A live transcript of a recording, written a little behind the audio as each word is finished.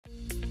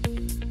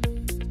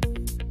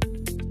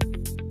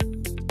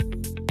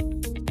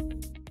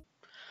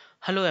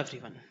Hello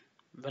everyone,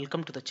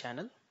 welcome to the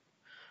channel.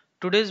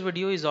 Today's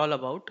video is all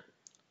about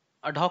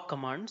ad hoc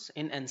commands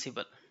in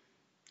Ansible.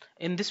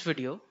 In this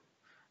video,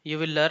 you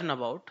will learn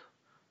about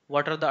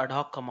what are the ad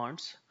hoc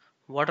commands,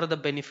 what are the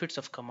benefits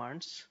of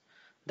commands,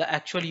 the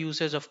actual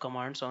usage of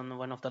commands on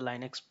one of the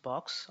Linux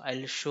box.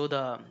 I'll show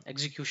the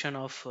execution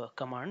of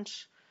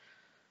commands.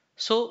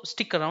 So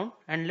stick around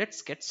and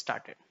let's get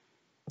started.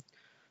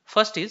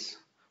 First is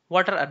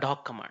what are ad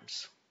hoc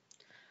commands?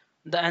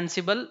 The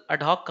Ansible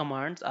ad hoc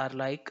commands are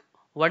like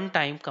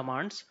one-time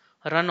commands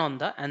run on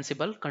the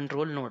Ansible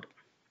control node.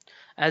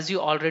 As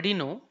you already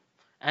know,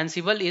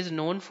 Ansible is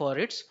known for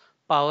its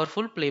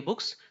powerful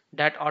playbooks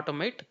that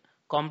automate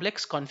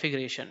complex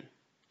configuration.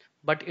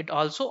 But it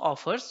also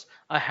offers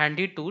a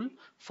handy tool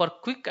for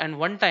quick and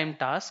one-time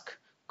tasks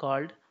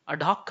called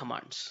ad hoc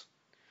commands.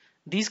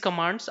 These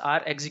commands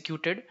are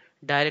executed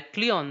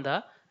directly on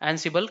the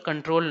Ansible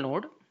control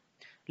node,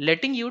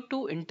 letting you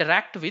to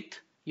interact with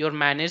your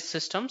managed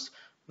systems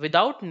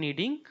without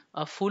needing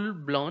a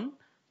full-blown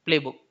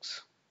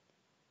playbooks.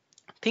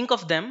 Think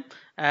of them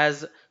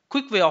as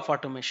quick way of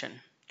automation.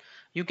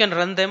 You can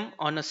run them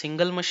on a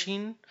single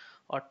machine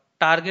or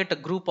target a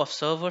group of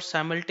servers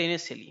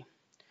simultaneously,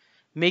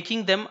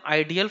 making them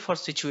ideal for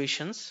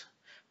situations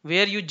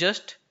where you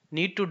just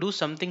need to do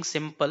something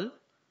simple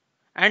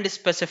and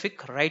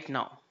specific right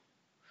now.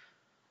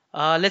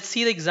 Let's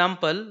see the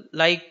example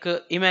like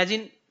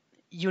imagine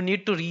you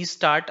need to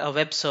restart a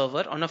web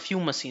server on a few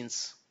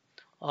machines,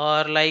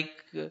 or like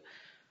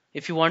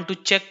if you want to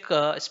check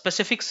a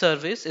specific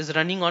service is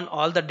running on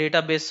all the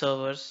database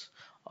servers,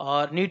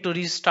 or need to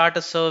restart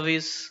a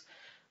service,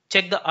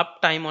 check the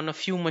uptime on a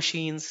few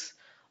machines,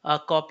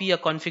 copy a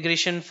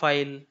configuration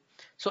file.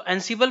 So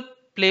Ansible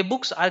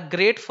playbooks are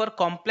great for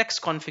complex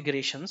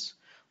configurations,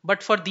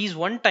 but for these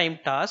one-time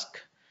tasks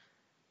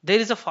there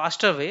is a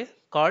faster way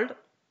called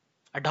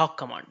ad hoc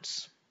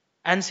commands.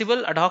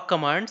 Ansible ad hoc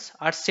commands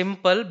are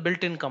simple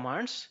built-in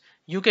commands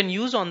you can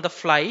use on the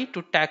fly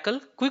to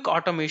tackle quick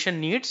automation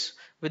needs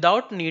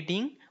without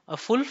needing a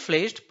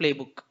full-fledged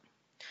playbook.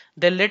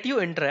 They let you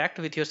interact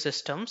with your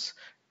systems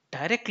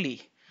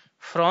directly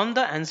from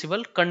the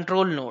Ansible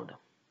control node.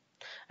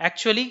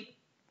 Actually,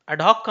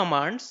 ad hoc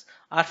commands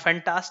are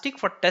fantastic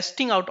for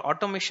testing out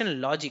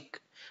automation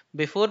logic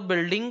before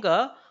building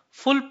a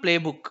full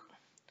playbook.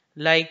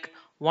 Like,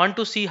 want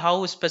to see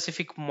how a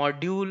specific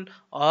module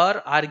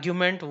or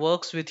argument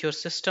works with your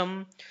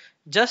system?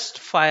 Just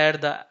fire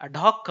the ad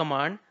hoc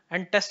command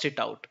and test it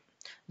out.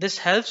 This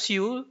helps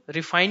you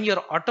refine your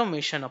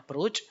automation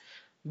approach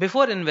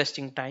before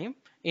investing time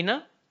in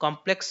a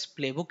complex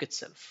playbook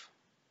itself.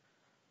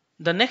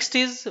 The next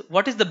is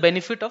what is the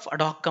benefit of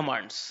ad hoc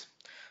commands?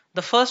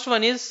 The first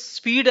one is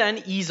speed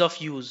and ease of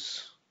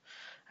use.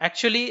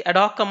 Actually, ad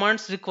hoc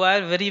commands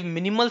require very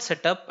minimal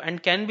setup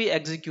and can be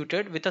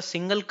executed with a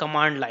single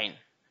command line.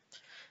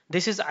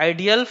 This is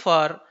ideal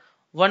for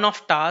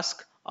one-off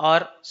tasks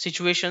or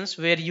situations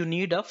where you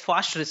need a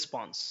fast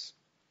response.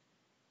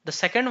 The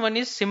second one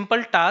is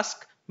simple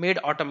task made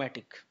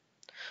automatic.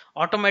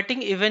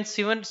 Automating even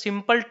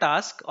simple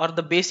task or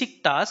the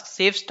basic task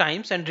saves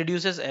times and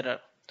reduces error.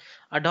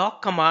 Ad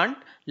hoc command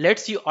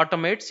lets you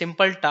automate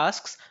simple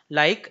tasks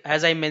like,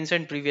 as I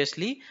mentioned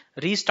previously,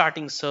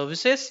 restarting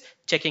services,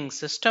 checking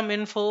system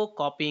info,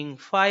 copying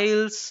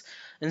files,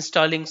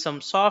 installing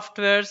some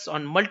softwares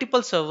on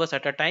multiple servers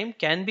at a time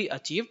can be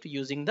achieved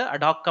using the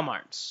ad hoc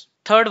commands.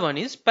 Third one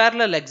is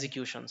parallel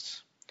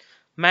executions.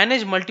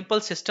 Manage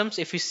multiple systems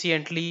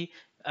efficiently.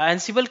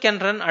 Ansible can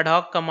run ad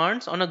hoc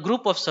commands on a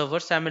group of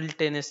servers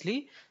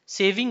simultaneously,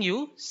 saving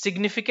you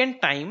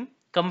significant time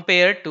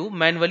compared to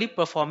manually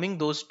performing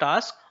those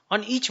tasks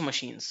on each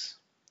machines.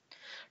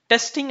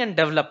 Testing and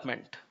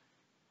development.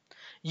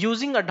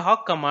 Using ad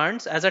hoc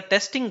commands as a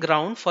testing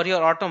ground for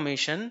your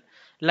automation,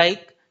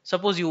 like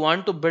suppose you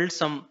want to build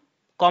some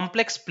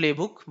complex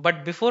playbook,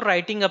 but before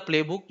writing a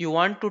playbook you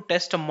want to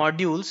test a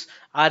modules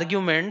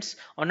arguments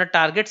on a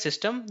target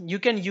system, you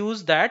can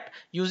test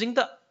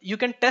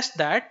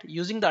that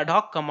using the ad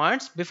hoc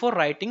commands before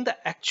writing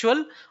the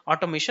actual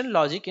automation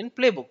logic in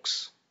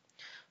playbooks.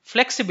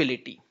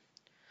 Flexibility.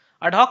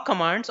 Ad hoc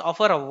commands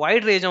offer a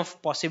wide range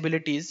of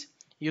possibilities.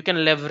 You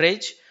can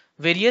leverage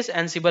various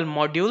Ansible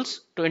modules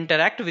to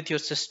interact with your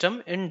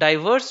system in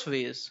diverse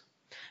ways,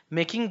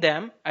 making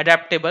them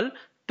adaptable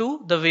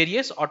to the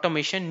various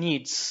automation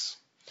needs.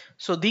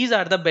 So these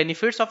are the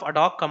benefits of ad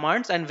hoc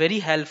commands and very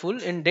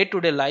helpful in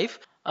day-to-day life,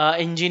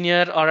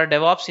 engineer or a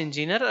DevOps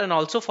engineer, and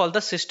also for the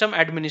system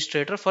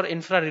administrator for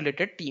infra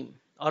related team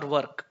or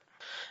work.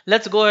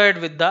 Let's go ahead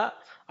with the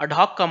ad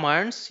hoc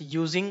commands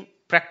using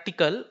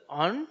practical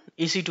on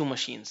EC2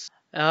 machines.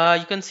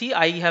 You can see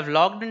I have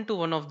logged into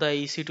one of the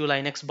EC2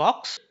 Linux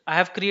box. I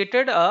have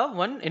created a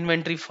one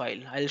inventory file.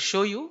 I'll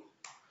show you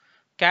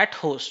cat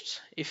hosts.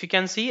 If you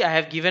can see, I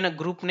have given a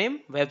group name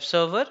web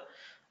server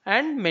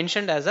and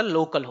mentioned as a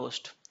local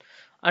host.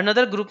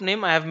 Another group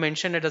name I have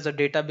mentioned it as a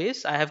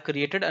database. I have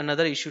created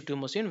another EC2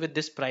 machine with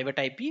this private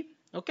IP.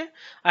 Okay,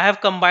 I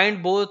have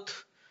combined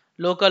both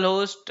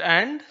localhost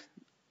and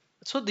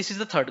so this is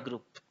the third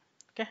group.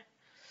 Okay,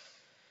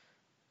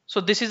 So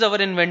this is our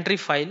inventory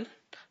file.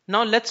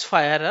 Now let's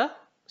fire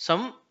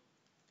some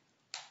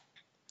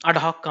ad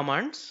hoc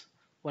commands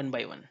one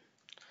by one.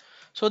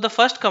 So the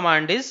first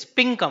command is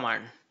ping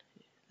command.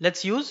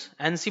 Let's use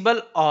Ansible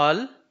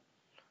all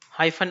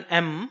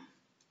 -m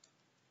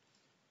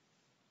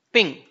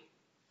ping.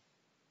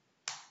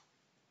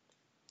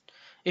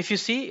 If you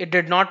see, it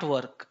did not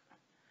work.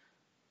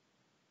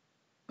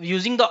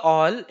 Using the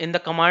all in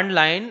the command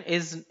line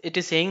is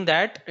saying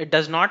that it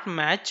does not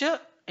match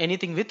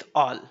anything with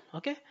all.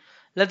 Okay,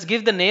 let's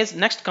give the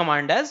next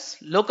command as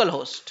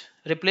localhost.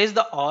 Replace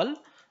the all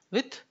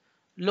with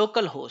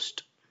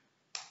localhost.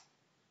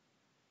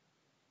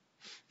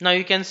 Now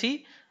you can see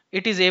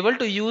it is able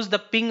to use the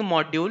ping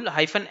module.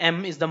 -m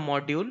is the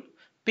module.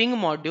 Ping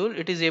module,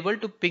 it is able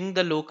to ping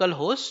the local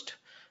host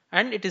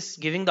and it is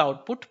giving the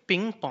output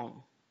ping pong.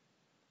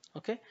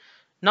 Okay.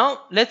 Now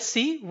let's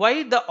see why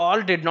the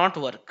all did not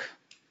work.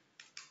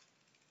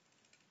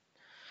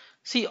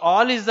 See,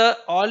 all is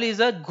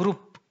a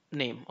group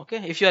name. Okay.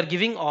 If you are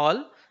giving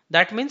all,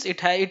 that means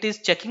it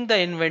is checking the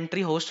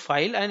inventory host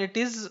file and it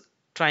is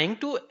trying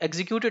to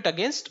execute it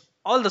against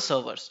all the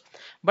servers.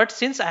 But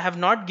since I have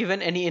not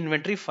given any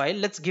inventory file,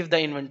 let's give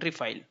the inventory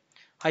file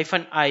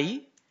 -i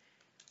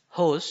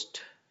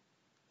host.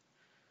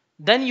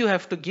 Then you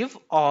have to give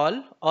all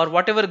or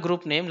whatever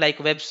group name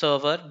like web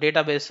server,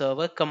 database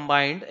server,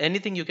 combined,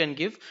 anything you can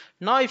give.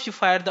 Now if you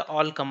fire the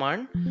all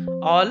command,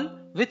 all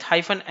with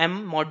 -m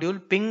module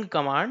ping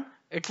command,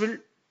 it will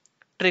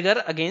trigger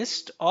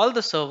against all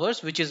the servers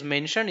which is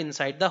mentioned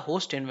inside the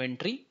host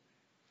inventory.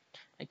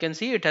 I can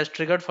see it has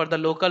triggered for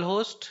the local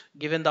host,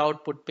 given the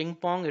output ping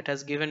pong. It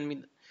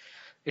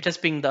has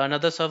pinged the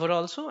another server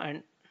also, and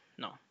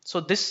now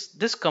so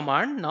this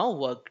command now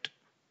worked.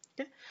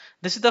 Okay,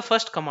 this is the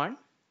first command.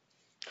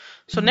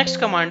 So next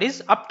command is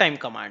uptime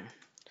command.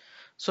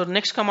 So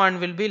next command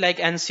will be like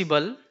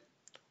Ansible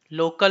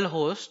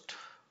localhost.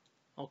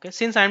 Okay,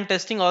 since I am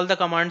testing all the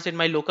commands in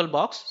my local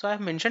box, so I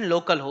have mentioned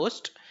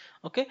localhost.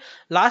 Okay,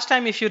 last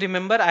time if you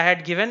remember, I had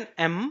given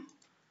m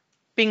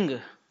ping,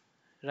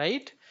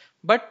 right?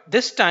 But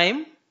this time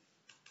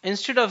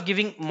instead of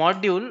giving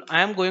module,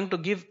 I am going to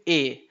give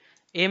a.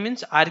 A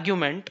means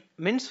argument,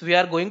 means we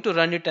are going to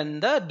run it in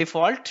the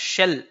default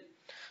shell.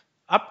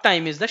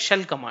 Uptime is the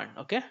shell command.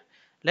 Okay,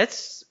 let's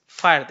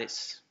fire this.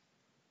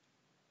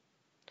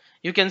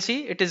 You can see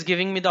it is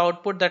giving me the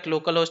output that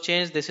localhost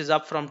changed. This is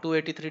up from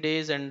 283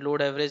 days and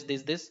load average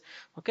this.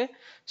 Okay,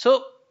 so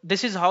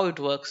this is how it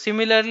works.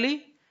 Similarly,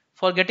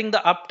 for getting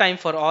the uptime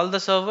for all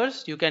the servers,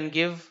 you can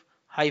give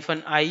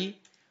 -i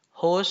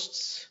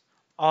hosts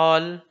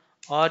all,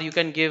 or you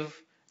can give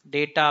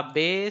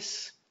database.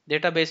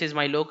 Database is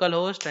my local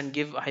host and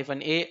give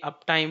 -a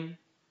uptime.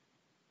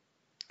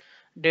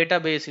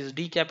 Database is D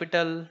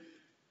capital.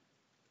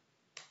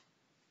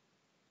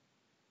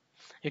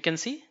 You can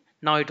see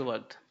now it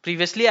worked.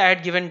 Previously I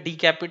had given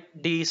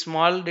D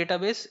small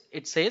database.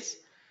 It says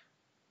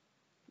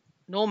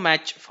no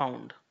match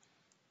found.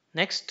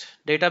 Next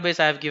database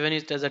I have given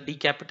it as a D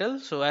capital.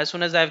 So as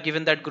soon as I have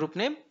given that group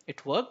name,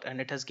 it worked and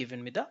it has given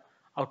me the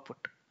output.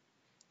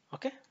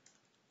 Okay.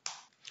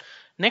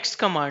 Next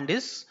command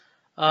is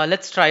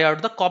let's try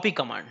out the copy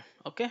command.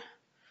 Okay.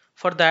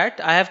 For that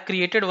I have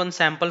created one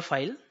sample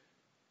file,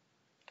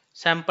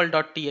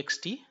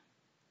 sample.txt.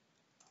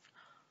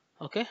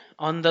 Okay,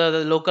 on the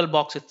local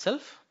box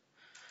itself,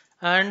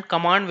 and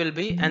command will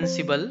be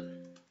Ansible.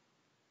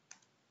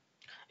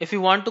 If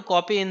you want to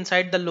copy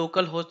inside the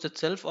local host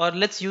itself, or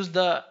let's use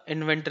the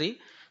inventory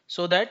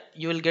so that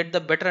you will get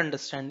the better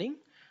understanding.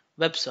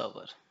 Web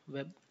server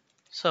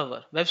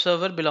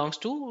belongs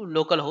to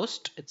local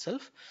host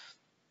itself.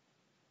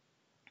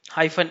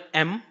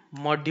 -m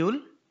module,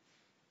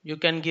 you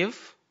can give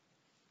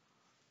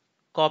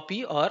copy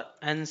or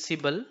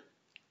Ansible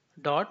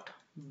dot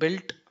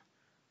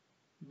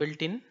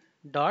built-in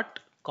dot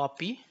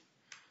copy.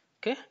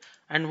 Okay,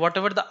 and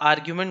whatever the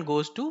argument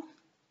goes to,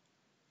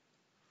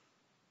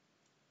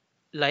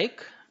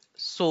 like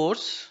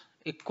source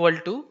equal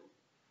to,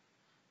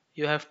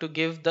 you have to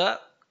give the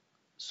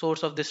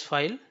source of this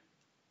file,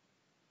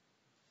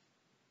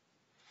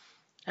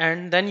 and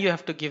then you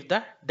have to give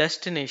the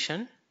destination,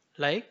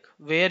 like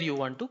where you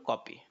want to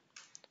copy.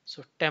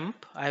 So temp,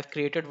 I have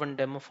created one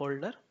demo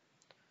folder,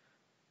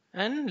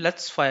 and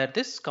let's fire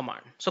this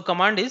command. So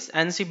command is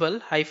Ansible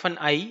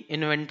 -i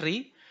inventory.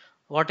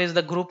 What is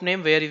the group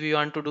name where we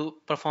want to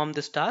perform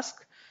this task?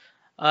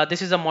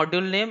 This is a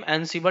module name,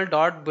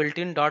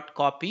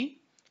 ansible.builtin.copy.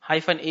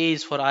 -a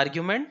is for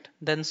argument.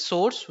 Then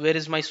source, where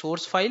is my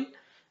source file?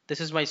 This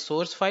is my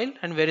source file,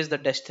 and where is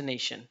the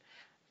destination?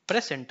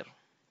 Press enter.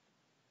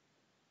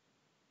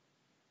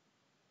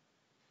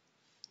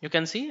 You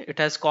can see it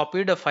has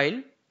copied a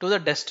file to the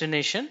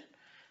destination.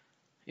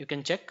 You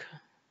can check.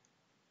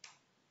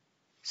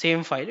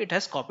 Same file it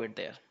has copied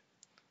there.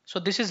 So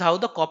this is how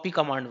the copy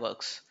command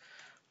works.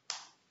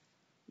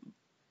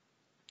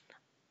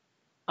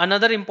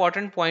 Another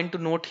important point to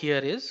note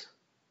here is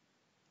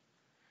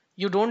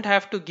you don't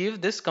have to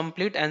give this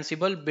complete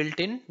Ansible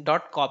built-in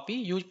dot copy.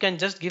 You can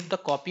just give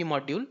the copy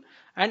module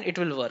and it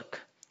will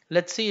work.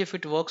 Let's see if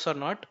it works or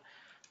not.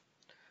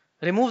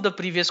 Remove the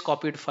previous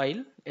copied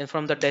file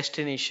from the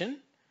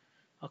destination.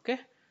 Okay,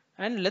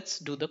 and let's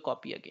do the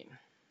copy again,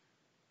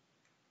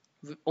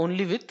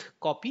 only with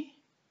copy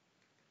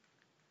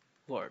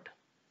word.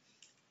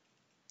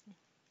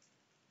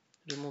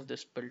 Remove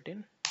this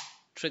built-in,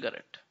 trigger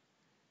it.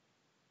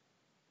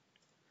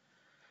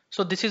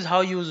 So this is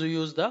how you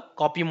use the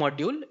copy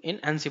module in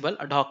Ansible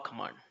Adhoc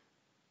command.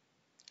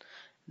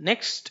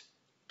 Next,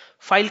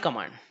 file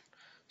command.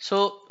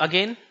 So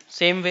again,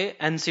 same way,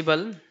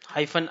 Ansible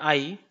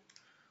 -i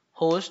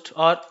host,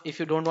 or if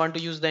you don't want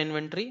to use the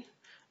inventory,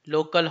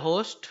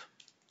 localhost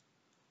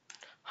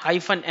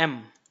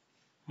 -m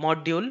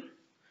module.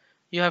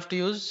 You have to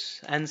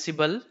use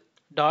Ansible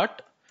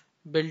dot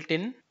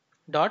built-in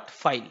dot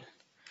file.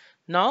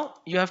 Now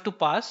you have to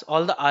pass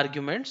all the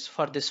arguments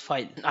for this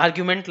file.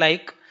 Argument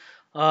like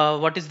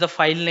what is the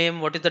file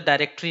name, what is the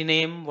directory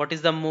name, what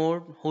is the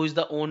mode, who is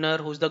the owner,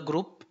 who is the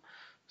group.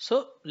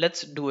 So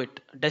let's do it.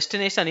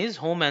 Destination is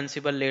home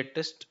Ansible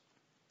latest.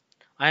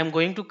 I am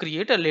going to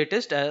create a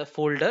latest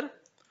folder,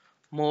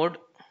 mode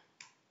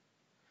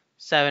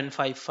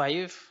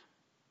 755,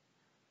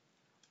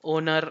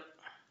 owner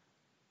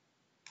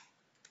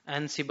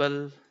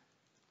Ansible,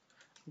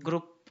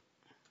 group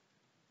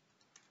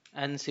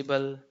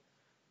Ansible.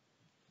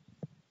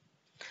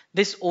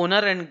 This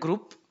owner and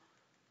group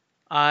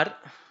are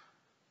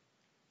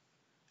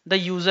the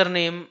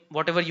username,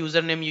 whatever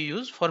username you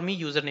use. For me,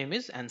 username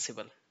is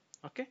Ansible.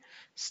 Okay.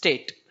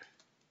 State.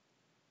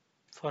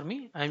 For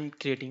me, I'm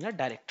creating a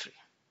directory.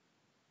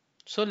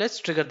 So let's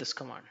trigger this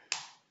command.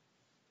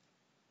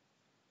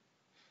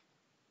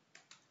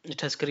 It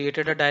has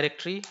created a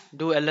directory.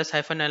 Do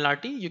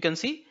ls-lrt. You can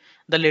see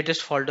the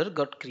latest folder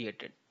got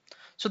created.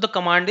 So the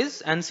command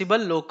is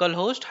Ansible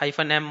localhost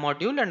 -m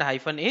module and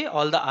 -a,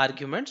 all the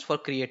arguments for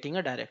creating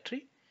a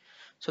directory.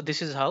 So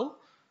this is how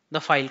the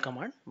file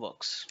command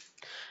works.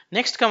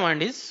 Next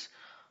command is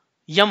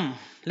yum.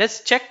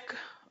 Let's check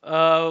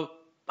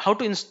how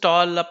to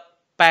install a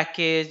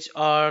package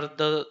or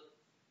the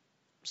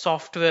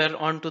software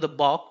onto the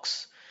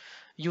box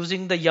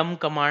using the yum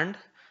command,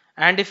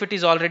 and if it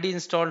is already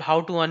installed,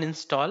 how to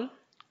uninstall.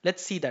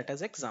 Let's see that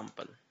as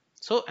example.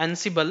 So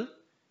Ansible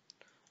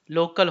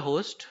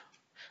localhost,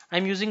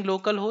 I'm using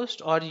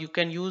localhost, or you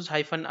can use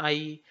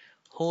 -i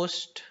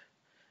host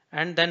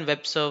and then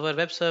web server.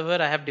 Web server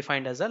I have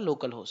defined as a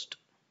localhost.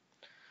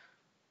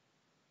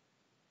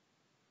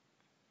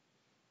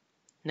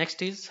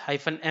 Next is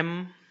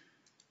 -m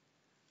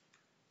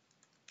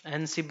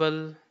ansible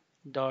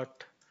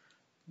dot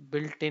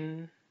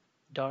built-in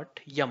dot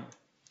yum.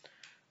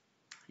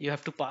 You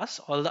have to pass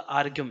all the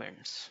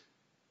arguments.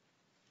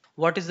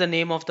 What is the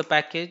name of the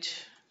package?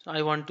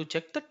 I want to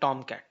check the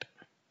Tomcat.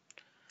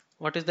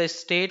 What is the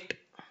state?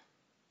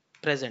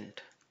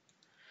 Present.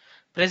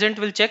 Present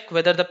will check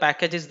whether the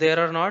package is there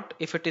or not.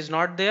 If it is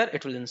not there,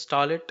 it will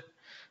install it.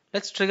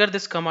 Let's trigger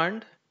this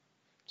command.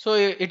 So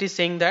it is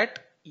saying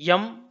that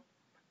yum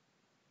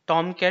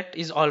Tomcat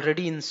is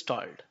already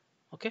installed.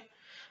 Okay.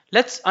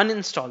 Let's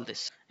uninstall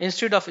this.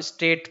 Instead of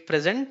state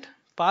present,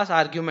 pass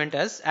argument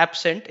as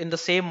absent in the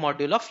same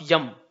module of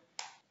yum.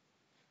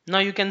 Now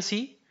you can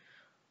see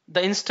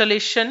the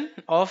installation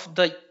of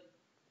the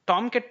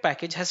Tomcat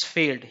package has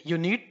failed. You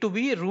need to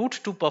be root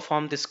to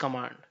perform this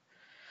command.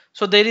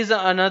 So there is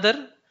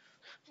another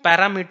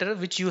parameter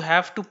which you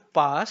have to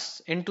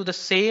pass into the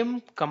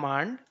same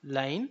command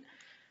line,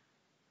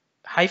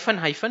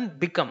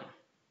 -become.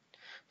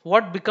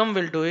 What become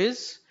will do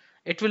is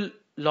it will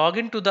log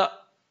into the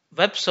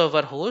web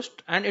server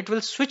host and it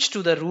will switch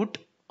to the root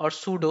or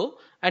sudo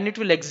and it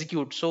will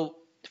execute. So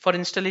for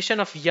installation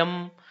of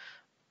yum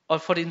or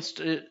for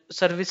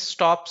service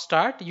stop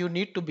start, you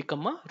need to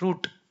become a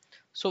root.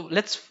 So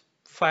let's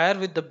fire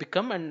with the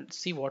become and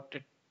see what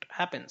it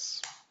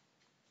happens.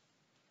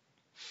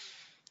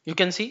 You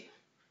can see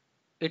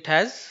it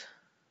has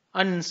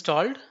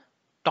uninstalled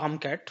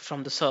Tomcat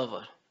from the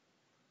server.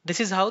 This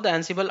is how the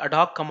Ansible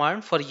Adhoc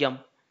command for yum.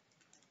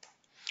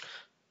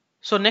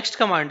 So next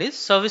command is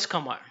service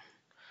command.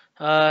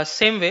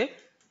 Same way,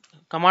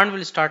 command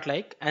will start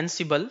like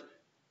Ansible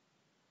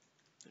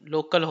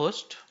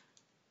localhost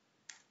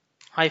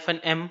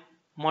 -m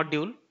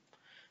module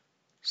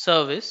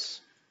service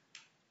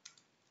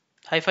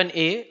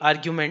 -a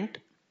argument.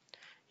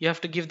 You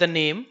have to give the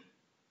name.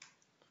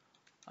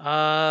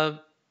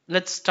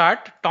 Let's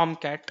start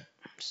Tomcat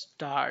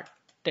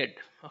started.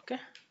 Okay.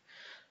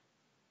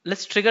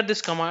 Let's trigger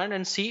this command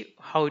and see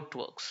how it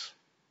works.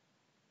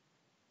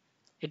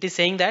 It is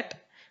saying that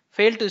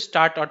fail to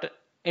start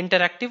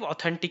interactive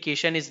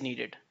authentication is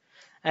needed.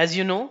 As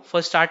you know,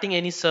 for starting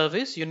any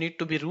service, you need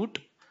to be root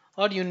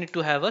or you need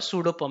to have a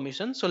sudo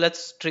permission. So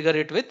let's trigger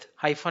it with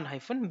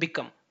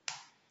 -become.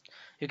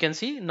 You can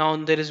see now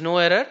there is no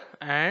error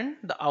and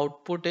the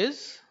output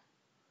is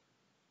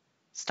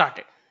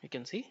started. You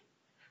can see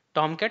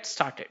Tomcat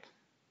started.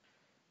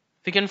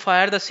 We can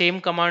fire the same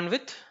command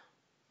with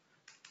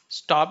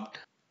stopped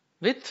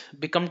with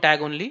become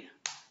tag only.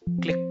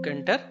 Click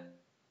enter.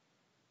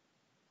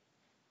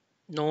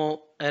 No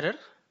error.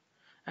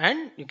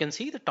 and you can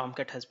see the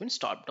Tomcat has been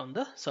stopped on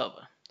the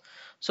server.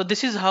 So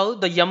this is how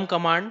the yum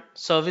command,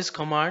 service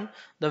command,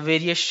 the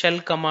various shell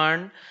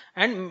command,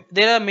 and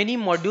there are many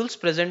modules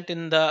present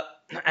in the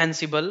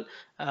Ansible.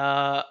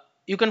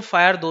 You can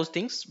fire those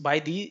things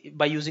by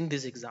using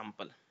this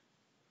example.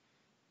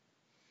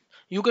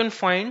 You can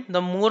find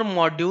the more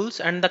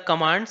modules and the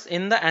commands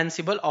in the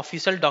Ansible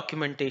official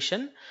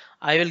documentation.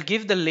 I will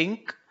give the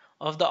link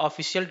of the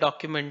official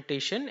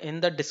documentation in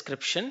the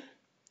description.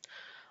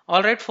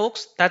 Alright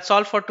folks, that's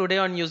all for today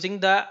on using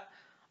the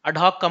ad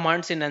hoc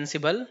commands in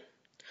Ansible.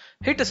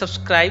 Hit the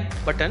subscribe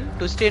button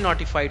to stay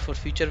notified for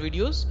future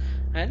videos,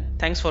 and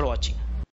thanks for watching.